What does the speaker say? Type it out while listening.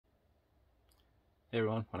Hey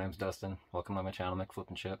everyone, my name's Dustin. Welcome to my channel, Flip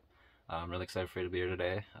and Chip. I'm really excited for you to be here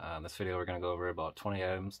today. In this video we're going to go over about 20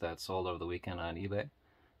 items that sold over the weekend on eBay.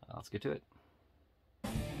 Let's get to it.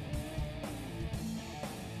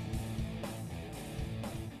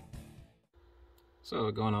 So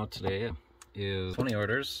going out today is 20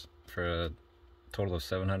 orders for a total of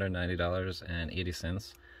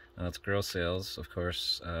 $790.80. Now that's gross sales, of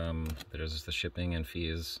course. There's the shipping and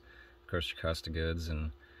fees, of course your cost of goods,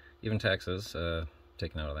 and even taxes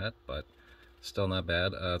taken out of that, but still not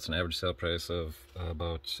bad. It's an average sale price of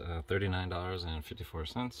about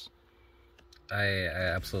 $39.54. I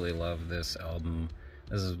absolutely love this album.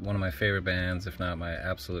 This is one of my favorite bands, if not my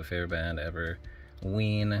absolute favorite band ever.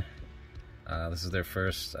 Ween. This is their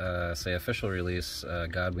first, say, official release.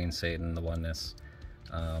 God Ween Satan, The Oneness.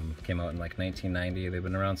 Came out in like 1990. They've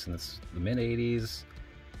been around since the mid-80s.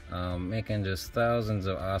 Making just thousands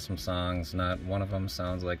of awesome songs. Not one of them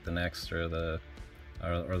sounds like the next or the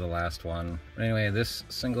last one. But anyway, this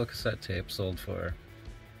single cassette tape sold for,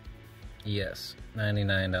 yes,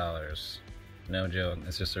 $99. No joke.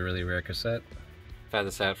 It's just a really rare cassette. I've had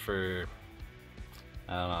this out for,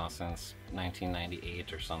 I don't know, since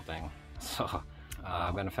 1998 or something. So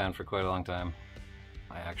I've been a fan for quite a long time.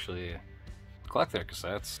 I actually collect their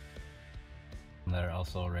cassettes. They're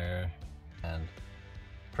also rare and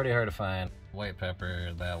pretty hard to find. White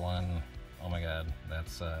Pepper, that one, oh my god,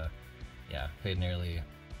 that's yeah, paid nearly,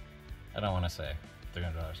 I don't want to say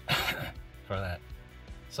 $300 for that.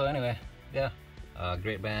 So anyway, yeah,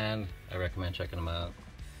 great band. I recommend checking them out.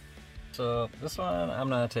 So this one I'm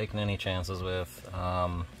not taking any chances with.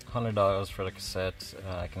 $100 for the cassette.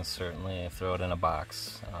 I can certainly throw it in a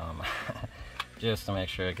box just to make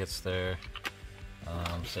sure it gets there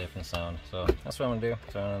safe and sound. So that's what I'm gonna do.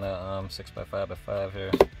 Throwing in a 6x5x5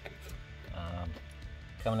 here.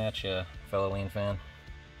 Coming at you, fellow Ween fan.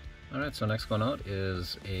 Alright, so next going out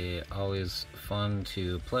is a always fun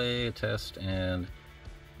to play, test, and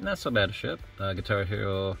not so bad to ship. Guitar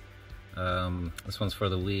Hero. This one's for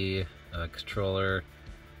the Wii controller.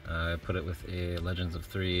 I put it with a Legends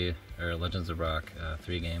of Rock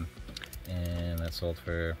 3 game, and that sold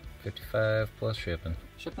for $55 plus shipping.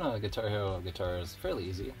 Shipping a Guitar Hero guitar is fairly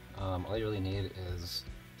easy. All you really need is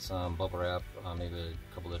some bubble wrap, maybe a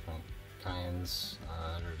couple different kinds,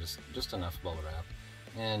 or just enough bubble wrap,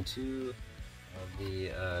 and 2 of the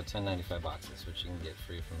 1095 boxes, which you can get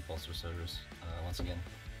free from Pulsar servers. Once again,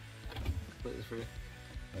 completely free.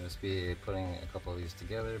 I'll just be putting a couple of these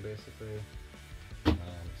together, basically.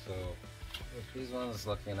 So with these ones,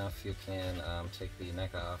 lucky enough, you can take the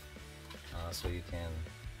neck off, so you can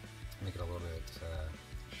make it a little bit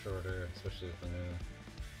shorter, especially with the new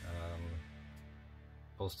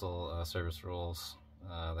postal service rules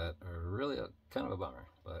that are really kind of a bummer.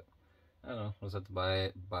 But I don't know, we'll just have to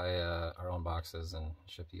buy our own boxes and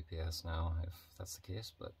ship UPS now, if that's the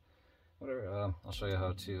case. But whatever, I'll show you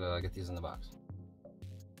how to get these in the box.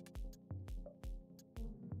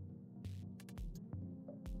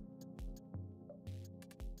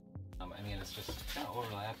 I mean, it's just kind of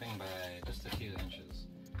overlapping by just a few inches.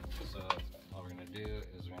 So all we're going to do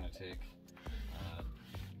is we're going to take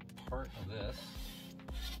part of this,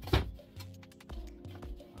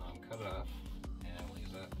 cut it off, and we'll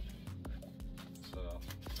use that. So what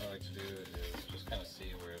I like to do is just kind of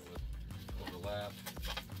see where it would overlap.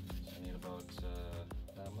 So I need about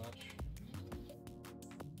that much.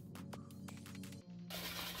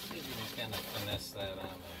 See if you can kind of finesse that on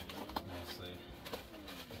nicely.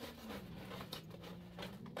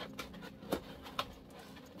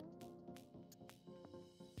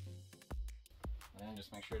 And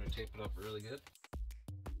just make sure to tape it up really good.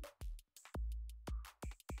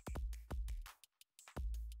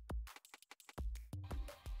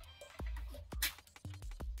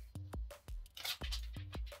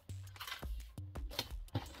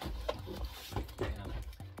 And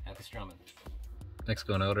happy strumming. Next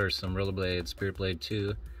going out are some Rollerblade Spirit Blade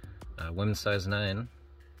 2, women's size 9.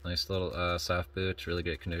 Nice little soft boot, really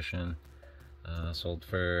great condition. Sold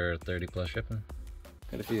for $30 plus shipping.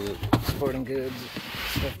 Got a few sporting goods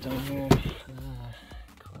stuff down here.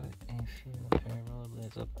 Quite a few pair of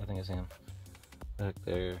rollerblades up. I think I see them back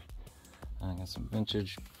there. I got some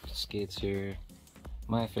vintage skates here.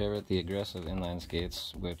 My favorite, the aggressive inline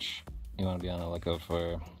skates, which you want to be on the lookout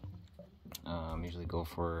for. Usually go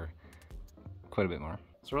for quite a bit more.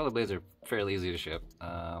 So rollerblades are fairly easy to ship.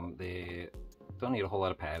 They don't need a whole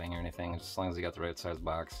lot of padding or anything, just as long as you got the right size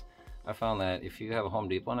box. I found that if you have a Home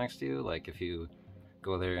Depot next to you, like if you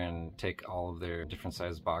go there and take all of their different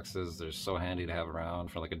size boxes, they're so handy to have around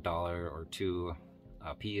for like $1 or $2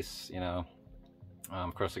 a piece, you know.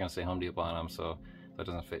 Of course they're gonna say Home Depot on them, so that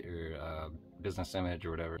doesn't fit your business image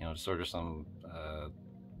or whatever, you know, just order some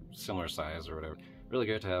similar size or whatever. Really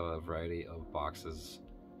great to have a variety of boxes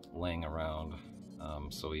laying around,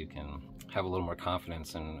 so you can have a little more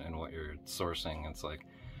confidence in what you're sourcing. It's like,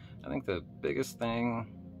 I think the biggest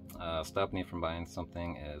thing stopping you from buying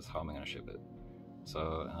something is how am I going to ship it.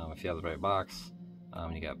 So if you have the right box,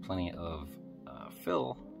 you got plenty of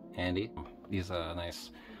fill handy. These nice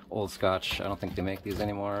old Scotch, I don't think they make these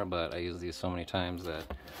anymore, but I use these so many times that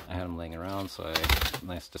I had them laying around. So I have a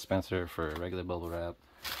nice dispenser for regular bubble wrap.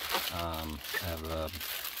 I have a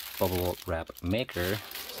bubble wrap maker,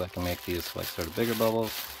 so I can make these like sort of bigger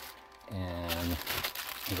bubbles, and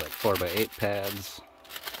these like 4x8 pads,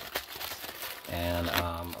 and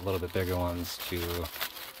a little bit bigger ones to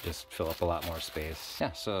just fill up a lot more space.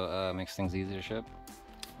 Yeah, so makes things easy to ship.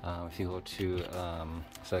 If you go to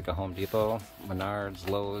say like a Home Depot, Menards,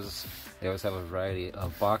 Lowe's, they always have a variety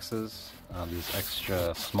of boxes. These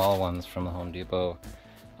extra small ones from the Home Depot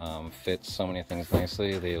fit so many things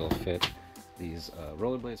nicely. They will fit these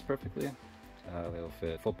rollerblades perfectly. They will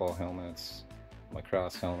fit football helmets,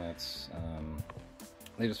 lacrosse helmets.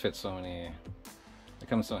 They just fit so many. They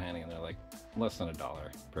come so handy, and they're like less than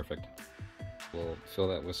 $1. Perfect. We'll fill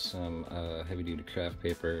that with some heavy-duty craft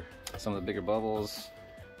paper. Some of the bigger bubbles,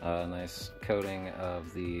 nice coating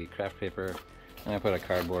of the craft paper, and I put a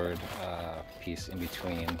cardboard piece in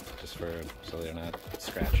between just so they're not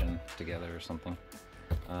scratching together or something.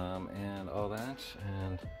 And all that,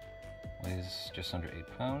 and weighs just under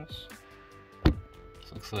 8 pounds.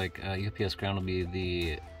 So looks like UPS Ground will be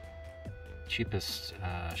the cheapest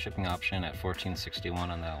shipping option at $14.61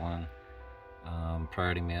 on that one.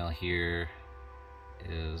 Priority mail here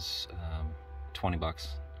is 20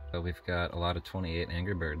 bucks. So we've got a lot of 28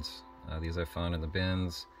 Angry Birds. These I found in the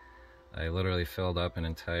bins. I literally filled up an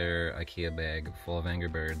entire IKEA bag full of Angry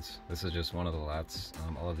Birds. This is just one of the lots.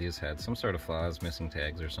 All of these had some sort of flaws, missing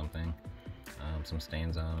tags or something, some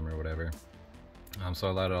stains on them or whatever. So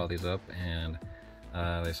I loaded all these up, and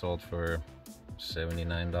they sold for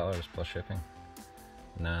 $79 plus shipping.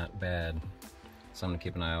 Not bad. Something to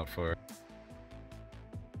keep an eye out for.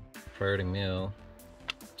 Priority mail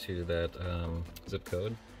to that zip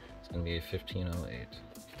code, it's going to be 1508.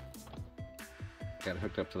 Got it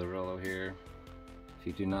hooked up to the Rollo here. If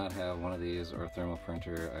you do not have one of these or a thermal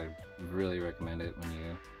printer, I really recommend it when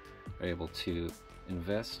you are able to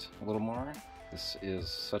invest a little more. This is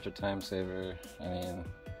such a time saver. I mean,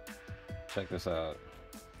 check this out.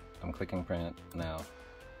 I'm clicking print now.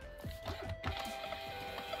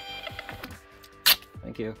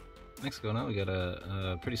 Thank you. Next going out, we got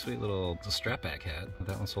a pretty sweet little strap back hat.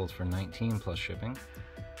 That one sold for 19 plus shipping.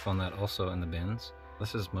 Found that also in the bins.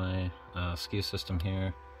 This is my SKU system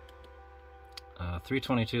here.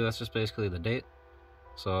 3/22, that's just basically the date.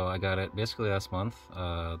 So I got it basically last month.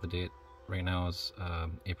 The date right now is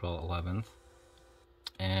April 11th.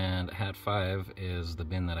 And hat 5 is the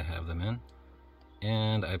bin that I have them in.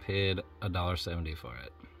 And I paid $1.70 for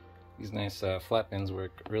it. These nice flat bins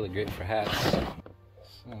work really great for hats.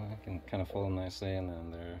 So I can kind of fold them nicely, and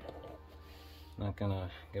then they're not gonna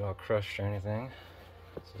get all crushed or anything.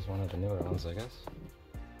 This is one of the newer ones, I guess.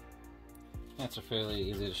 Hats are fairly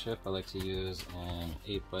easy to ship. I like to use an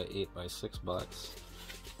 8x8x6 box.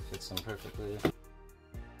 Fits in perfectly.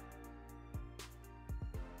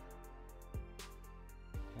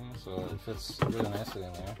 Okay, so it fits really nicely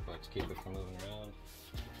in there, but to keep it from moving around.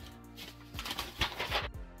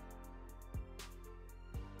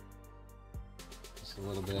 A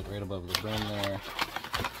little bit right above the brim there,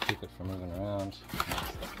 keep it from moving around,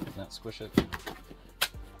 not squish it.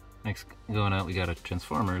 Next going out, we got a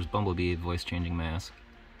Transformers Bumblebee voice changing mask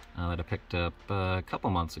that I picked up a couple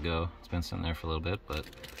months ago. It's been sitting there for a little bit, but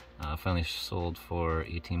finally sold for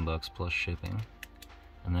 18 bucks plus shipping,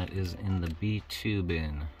 and that is in the B2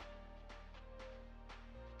 bin.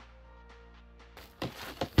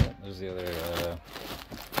 There's the other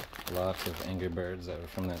lot of Angry Birds that were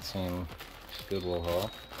from that same Goodwill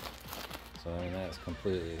haul. So I mean, that is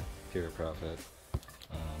completely pure profit.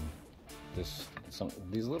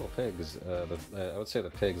 These little pigs, I would say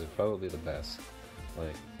the pigs are probably the best.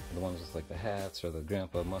 Like the ones with like the hats or the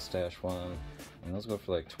grandpa mustache one, and those go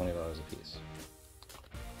for like $20 a piece.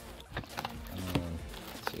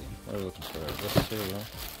 Let's see, what are we looking for?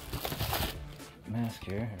 This mask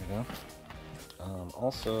here. Here we go.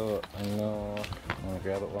 Also, I know I'm gonna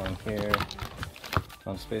grab it while I'm here.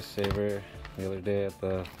 On Space Saver the other day at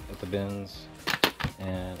the bins,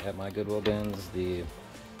 and at my Goodwill bins, the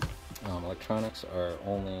electronics are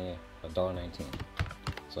only $1.19.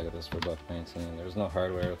 So I got this for $1.19. There's no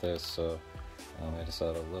hardware with this, so I just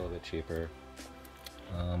thought it a little bit cheaper.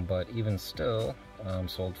 but even still,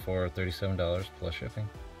 sold for $37 plus shipping.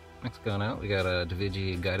 Next going out, we got a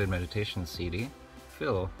Davigi guided meditation CD.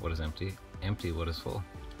 Fill what is empty, empty what is full.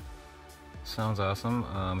 Sounds awesome.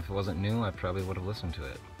 If it wasn't new, I probably would have listened to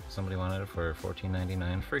it. Somebody wanted it for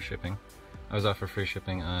 $14.99, free shipping. I was offered free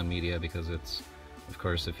shipping on media because it's, of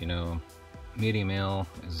course, if you know, media mail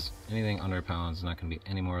is anything under a pound is not going to be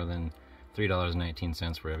any more than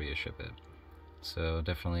 $3.19 wherever you ship it. So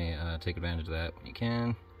definitely take advantage of that when you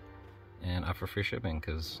can, and offer free shipping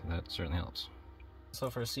because that certainly helps. So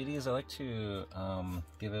for CDs, I like to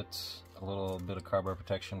give it a little bit of cardboard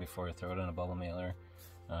protection before I throw it in a bubble mailer.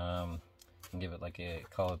 And give it like a,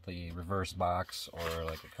 call it the reverse box, or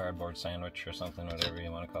like a cardboard sandwich or something, whatever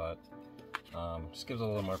you want to call it. Just gives it a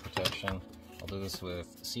little more protection. I'll do this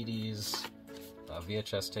with CDs,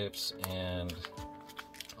 VHS tapes, and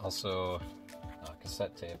also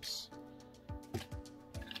cassette tapes.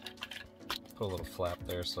 Put a little flap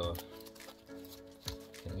there so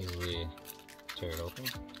you can easily tear it open.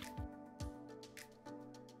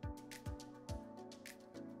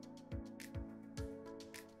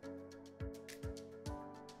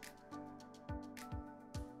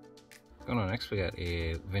 Going on next, we got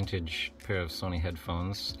a vintage pair of Sony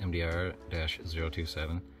headphones,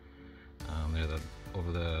 MDR-027. They're the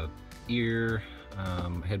over-the-ear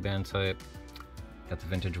headband type. Got the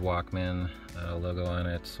vintage Walkman logo on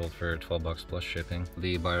it, sold for $12 plus shipping.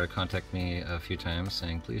 The buyer contacted me a few times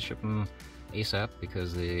saying please ship them ASAP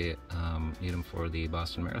because they need them for the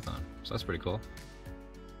Boston Marathon. So that's pretty cool.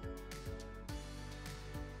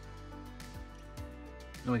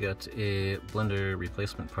 And we got a blender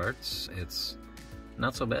replacement parts. It's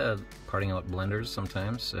not so bad parting out blenders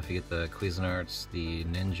sometimes. If you get the Cuisinarts, the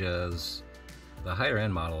Ninjas, the higher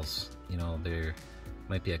end models, you know, there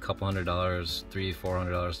might be a couple $100,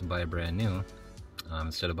 $300–400 to buy a brand new.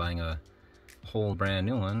 Instead of buying a whole brand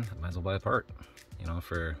new one, I might as well buy a part, you know,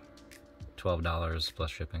 for $12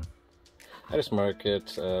 plus shipping. I just mark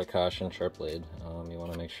it caution, sharp blade. You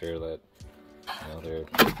want to make sure that, you know, they're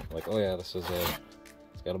like, oh yeah, this is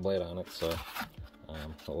it's got a blade on it, so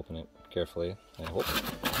I'll open it carefully, I hope.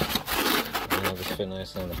 And it'll just fit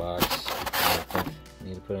nicely in the box. I don't think I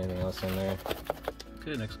need to put anything else in there.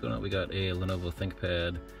 Okay, next going up, we got a Lenovo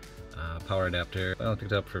ThinkPad power adapter. I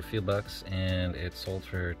picked it up for a few bucks, and it sold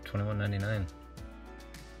for $21.99.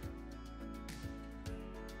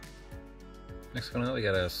 Next going up, we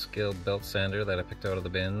got a scale belt sander that I picked out of the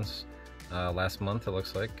bins last month, it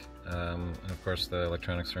looks like. And of course, the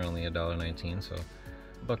electronics are only $1.19, so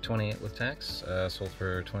 $1.28 with tax. Sold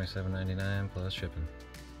for $27.99 plus shipping.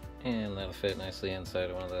 And that'll fit nicely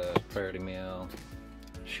inside of one of the Priority Mail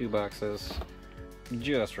shoe boxes.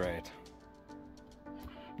 Just right.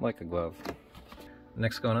 Like a glove.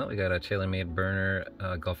 Next going up, we got a TaylorMade burner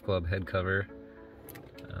golf club head cover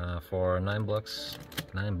for $9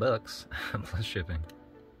 plus shipping.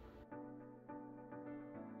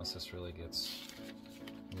 Unless this really gets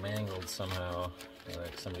mangled somehow,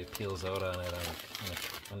 like somebody peels out on it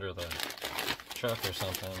under the truck or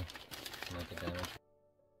something, might get damaged.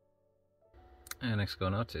 And next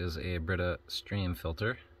going out is a Brita Stream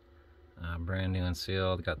filter. Brand new and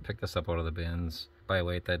sealed. Picked this up out of the bins by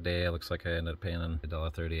weight that day. It looks like I ended up paying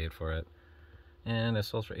 $1.38 for it, and it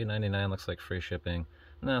sold for $8.99. Looks like free shipping.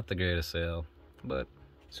 Not the greatest sale, but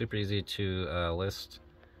super easy to list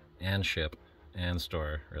and ship and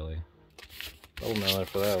store, really. Double mailer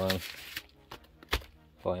for that one.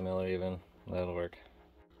 Fly mailer even, that'll work.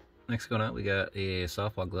 Next going out, we got a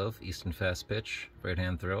softball glove, Easton Fast Pitch, right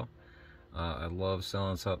hand throw. I love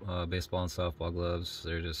selling baseball and softball gloves.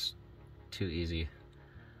 They're just too easy.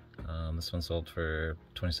 This one sold for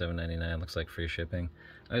 $27.99. Looks like free shipping.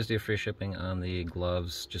 I always do free shipping on the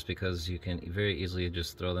gloves just because you can very easily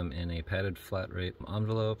just throw them in a padded flat rate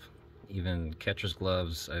envelope. Even catcher's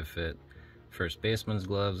gloves, I've fit first baseman's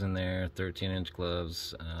gloves in there, 13-inch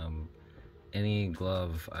gloves. Any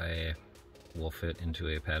glove I will fit into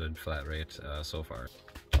a padded flat rate so far.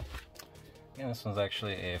 Yeah, this one's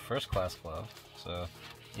actually a first class glove, so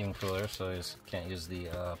even cooler. So you just can't use the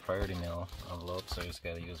Priority Mail envelope, so you just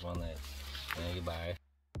gotta use one that you buy.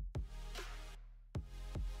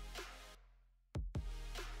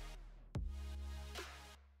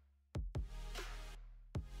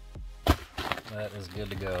 That is good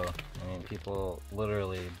to go. I mean, people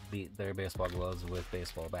literally beat their baseball gloves with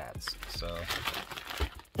baseball bats, so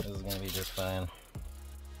this is gonna be just fine.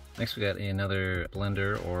 Next we got another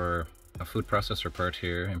blender or a food processor part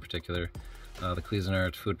here in particular. The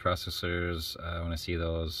Cuisinart food processors, when I see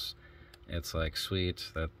those, it's like sweet.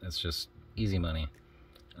 It's just easy money.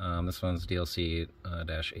 This one's DLC-8.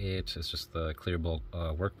 It's just the clear bowl,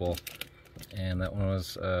 work bowl. and that one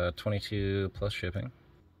was 22 plus shipping.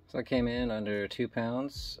 So that came in under 2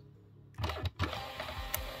 pounds.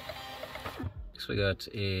 Next we got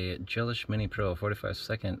a Gelish Mini Pro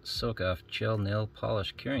 45-second soak off gel nail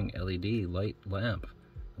polish curing LED light lamp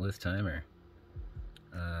with timer.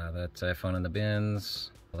 That I found in the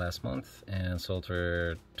bins last month and sold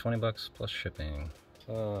for 20 bucks plus shipping.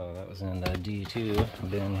 So that was in the D2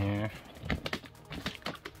 bin here.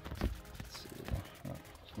 Let's see. Oh,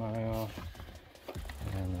 Mario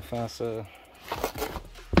and the Fasa.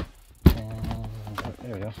 And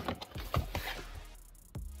there we go.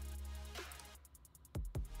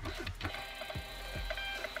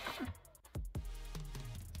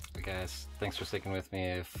 Guys, thanks for sticking with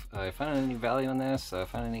me. If I found any value in this,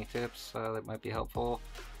 found any tips that might be helpful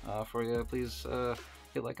for you, please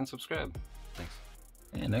hit like and subscribe. Thanks.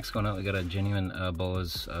 And next going out, we got a genuine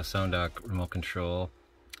BOLOs sound dock remote control.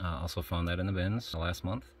 Also found that in the bins last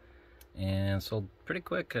month and sold pretty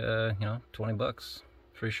quick. You know, 20 bucks,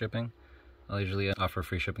 free shipping. I'll usually offer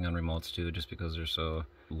free shipping on remotes too, just because they're so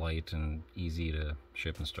light and easy to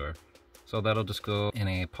ship and store. So that'll just go in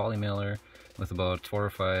a poly mailer with about 4 or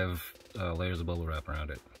 5 layers of bubble wrap around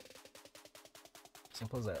it.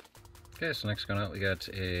 Simple as that. Okay, so next going out, we got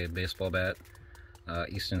a baseball bat,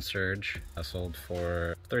 Easton Surge. I sold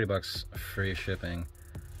for 30 bucks free shipping.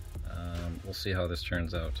 We'll see how this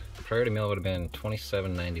turns out. Priority mail would have been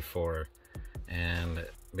 $27.94, and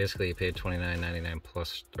basically you paid $29.99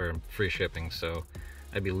 plus or free shipping. So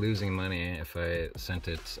I'd be losing money if I sent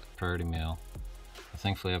it priority mail.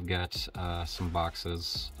 Thankfully I've got some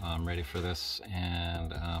boxes ready for this,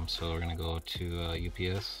 and so we're gonna go to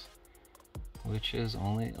UPS, which is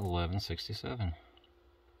only $11.67.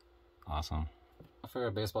 Awesome. For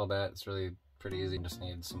a baseball bat, it's really pretty easy. You just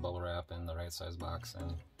need some bubble wrap in the right size box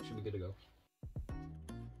and it should be good to go.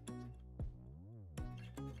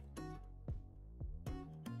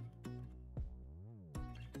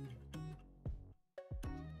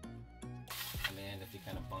 And if you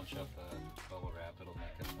kind of bunch up the bubble wrap, it'll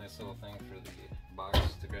make a nice little thing for the box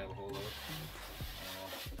to grab a hold of.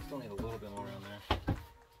 Still need a little bit more on there.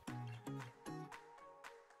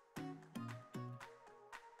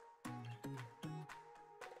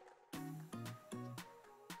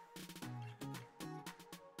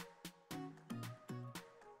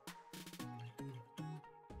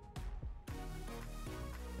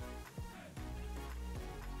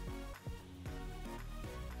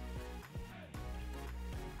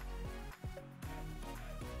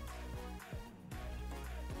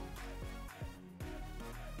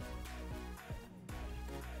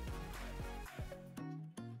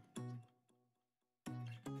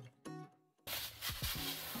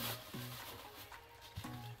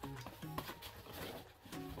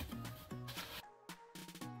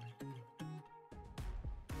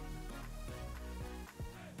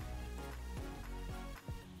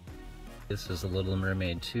 This is The Little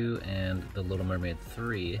Mermaid 2 and The Little Mermaid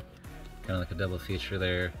 3, kind of like a double feature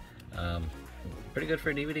there. Pretty good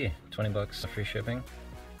for a DVD, 20 bucks free shipping.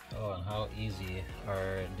 Oh, and how easy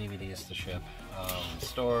are DVDs to ship?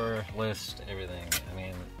 Store, list, everything. I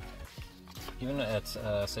mean, even at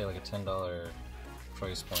say like a $10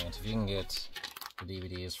 price point, if you can get the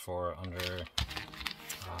DVDs for under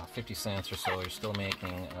 50 cents or so, you're still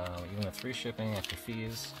making, even with free shipping after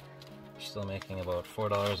fees, you're still making about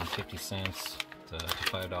 $4.50 to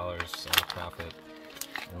 $5 profit.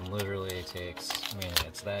 And literally it takes, I mean,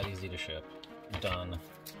 it's that easy to ship. Done.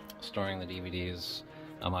 Storing the DVDs.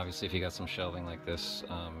 Obviously if you got some shelving like this,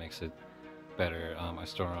 makes it better. I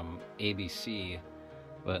store them ABC,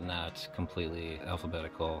 but not completely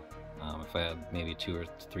alphabetical. If I had maybe 2 or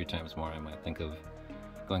 3 times more, I might think of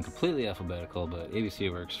going completely alphabetical, but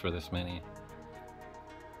ABC works for this many.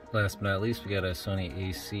 Last but not least, we got a Sony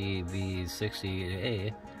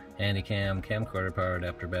ACV60A Handycam camcorder power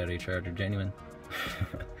adapter battery charger, genuine.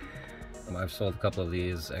 I've sold a couple of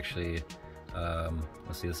these actually.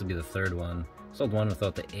 Let's see, this will be the 3rd one. Sold one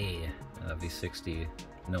without the A, V60,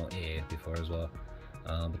 no A before as well.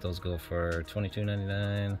 But those go for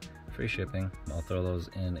 $22.99, free shipping. I'll throw those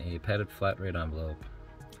in a padded flat rate envelope.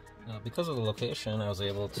 Because of the location, I was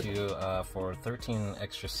able to, for 13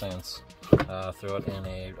 extra cents, throw it in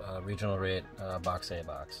a regional rate box A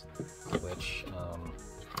box, which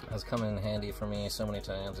has come in handy for me so many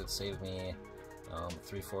times. It saved me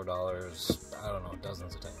 $3, $4, I don't know,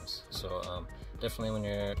 dozens of times. So definitely when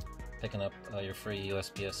you're picking up your free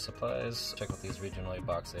USPS supplies, check out these regional rate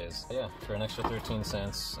box A's. Yeah, for an extra 13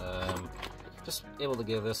 cents, just able to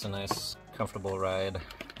give this a nice comfortable ride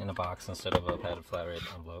in a box instead of a padded flat rate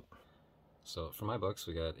envelope. So for my books,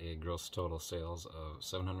 we got a gross total sales of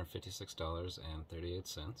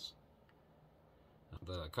 $756.38.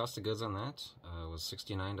 The cost of goods on that was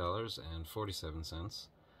 $69.47.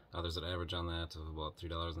 There's an average on that of about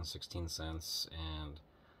 $3.16, and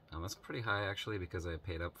that's pretty high actually, because I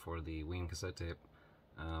paid up for the Ween cassette tape.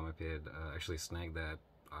 I paid, actually snagged that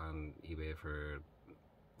on eBay for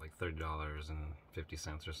like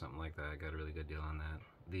 $30.50 or something like that. I got a really good deal on that.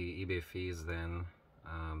 The eBay fees then,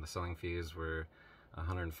 the selling fees were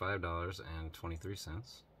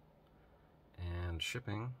 $105.23, and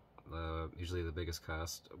shipping, usually the biggest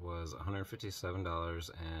cost, was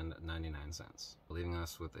 $157.99, leaving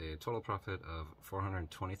us with a total profit of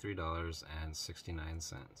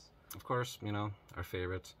 $423.69. Of course, you know, our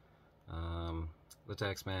favorite, the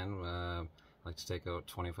tax man, like to take out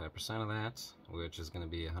 25% of that, which is going to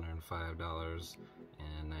be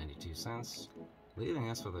 $105.92, leaving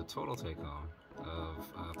us with a total take-home of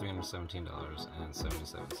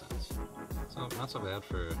 $317.77. So not so bad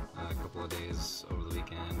for a couple of days over the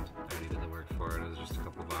weekend. I already did the work for it. It was just a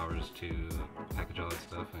couple of hours to package all that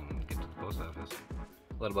stuff and get to the post office.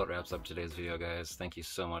 Well, that about wraps up today's video, guys. Thank you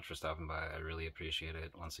so much for stopping by. I really appreciate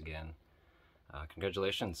it. Once again,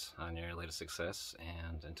 congratulations on your latest success,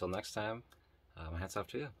 and until next time, my hat's off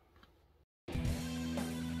to you.